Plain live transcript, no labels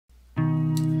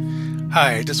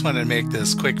Hi, I just wanted to make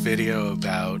this quick video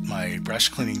about my brush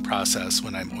cleaning process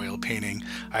when I'm oil painting.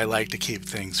 I like to keep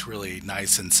things really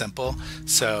nice and simple.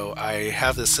 So I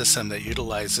have this system that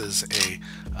utilizes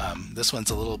this one's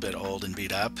a little bit old and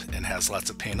beat up and has lots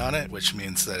of paint on it, which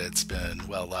means that it's been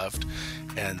well loved.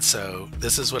 And so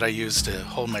this is what I use to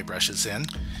hold my brushes in.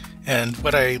 And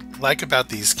what I like about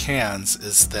these cans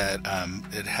is that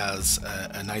it has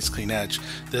a nice clean edge.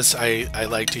 This I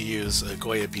like to use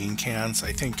Goya bean cans.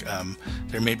 I think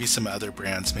there may be some other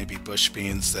brands, maybe Bush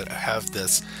Beans, that have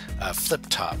this flip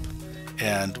top.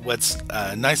 And what's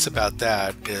nice about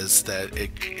that is that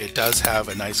it does have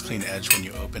a nice clean edge when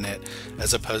you open it,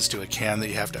 as opposed to a can that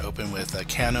you have to open with a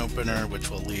can opener,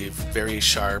 which will leave very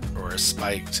sharp or a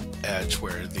spiked edge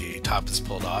where the top is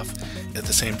pulled off. At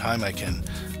the same time, I can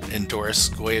endorse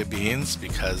Goya beans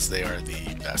because they are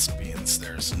the best beans.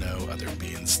 There's no other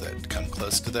beans that come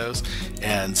close to those.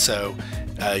 And so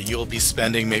you'll be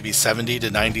spending maybe 70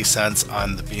 to 90 cents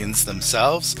on the beans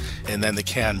themselves, and then the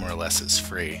can more or less is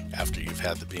free after you've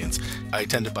had the beans. I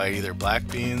tend to buy either black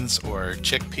beans or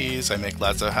chickpeas. I make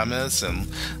lots of hummus and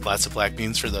lots of black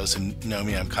beans. For those who know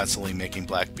me, I'm constantly making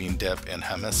black bean dip and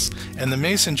hummus. And the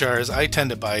mason jars, I tend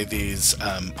to buy these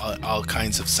all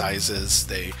kinds of sizes.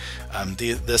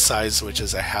 This size, which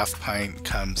is a half pint,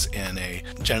 comes in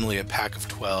generally a pack of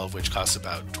 12, which costs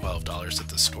about $12 at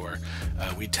the store.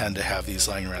 We tend to have these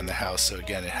lying around the house, so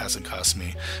again, it hasn't cost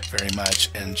me very much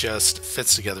and just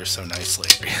fits together so nicely.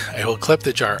 I will clip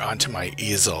the jar onto my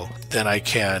easel. Then I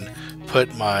can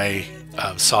put my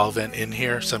solvent in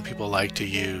here. Some people like to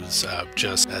use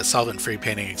just a solvent-free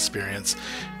painting experience.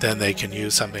 Then they can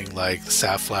use something like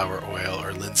safflower oil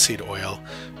or linseed oil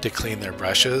to clean their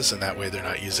brushes, and that way they're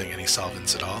not using any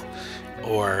solvents at all.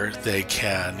 Or they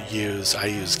can use, I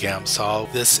use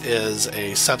Gamsol. This is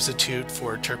a substitute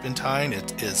for turpentine.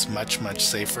 It is much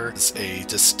safer. It's a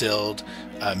distilled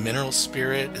mineral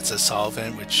spirit. It's a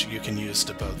solvent which you can use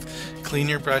to both clean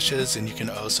your brushes, and you can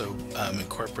also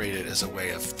incorporate it as a way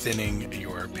of thinning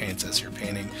your paints as you're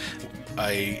painting.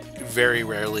 I very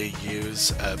rarely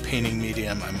use a painting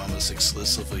medium. I'm almost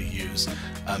exclusively use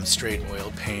straight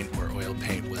oil paint or oil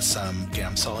paint with some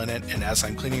Gamsol in it. And as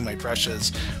I'm cleaning my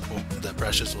brushes, the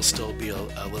brushes will still be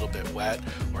a little bit wet,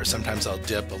 or sometimes I'll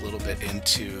dip a little bit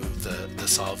into the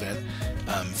solvent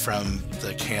from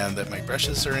the can that my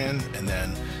brushes are in, and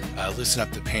then loosen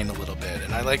up the paint a little bit.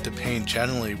 And I like to paint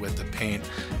generally with the paint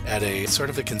at a sort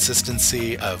of a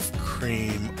consistency of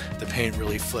cream. The paint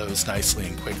really flows nicely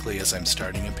and quickly as I'm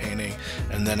starting a painting,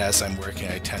 and then as I'm working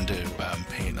I tend to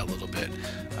paint a little bit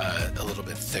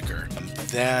thicker.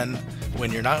 Then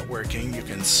when you're not working, you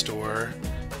can store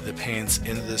the paints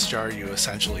into this jar. You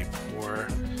essentially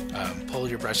pull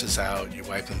your brushes out, you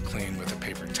wipe them clean with a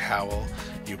paper towel,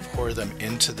 you pour them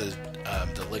into the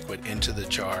liquid into the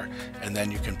jar, and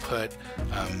then you can put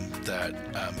that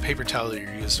paper towel that you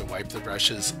use to wipe the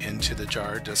brushes into the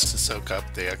jar just to soak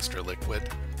up the extra liquid,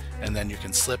 and then you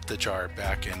can slip the jar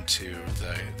back into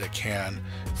the can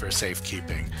for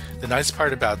safekeeping. The nice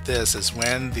part about this is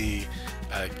when the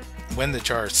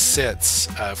jar sits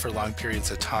for long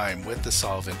periods of time with the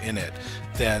solvent in it,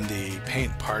 then the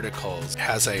paint particles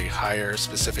has a higher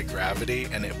specific gravity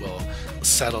and it will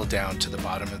settle down to the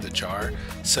bottom of the jar.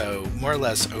 So more or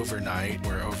less overnight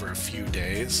or over a few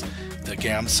days, the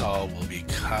Gamsol will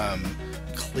become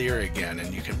clear again,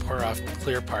 and you can pour off the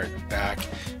clear part back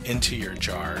into your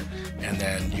jar, and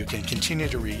then you can continue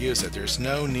to reuse it. There's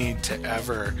no need to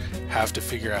ever have to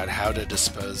figure out how to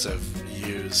dispose of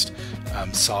used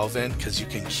solvent, because you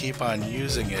can keep on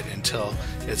using it until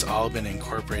it's all been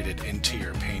incorporated into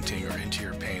your painting or into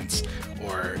your paints,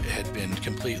 or it had been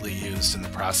completely used in the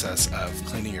process of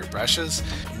cleaning your brushes.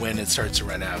 When it starts to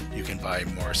run out, you can buy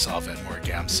more solvent, more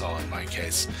Gamsol in my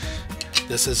case.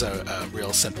 This is a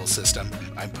real simple system.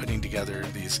 I'm putting together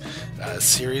these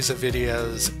series of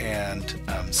videos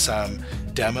and some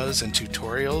demos and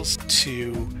tutorials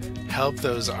to help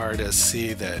those artists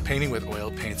see that painting with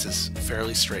oil paints is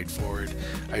fairly straightforward.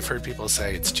 I've heard people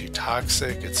say it's too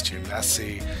toxic, it's too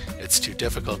messy, it's too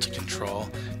difficult to control,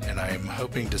 and I'm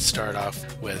hoping to start off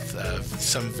with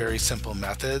some very simple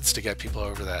methods to get people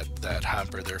over that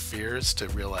hump or their fears, to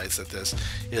realize that this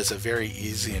is a very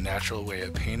easy and natural way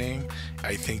of painting.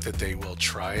 I think that they will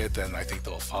try it, then I think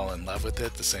they'll fall in love with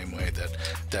it the same way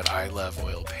that I love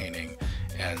oil painting.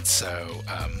 And so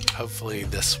hopefully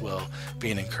this will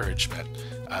be an encouragement.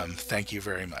 Thank you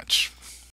very much.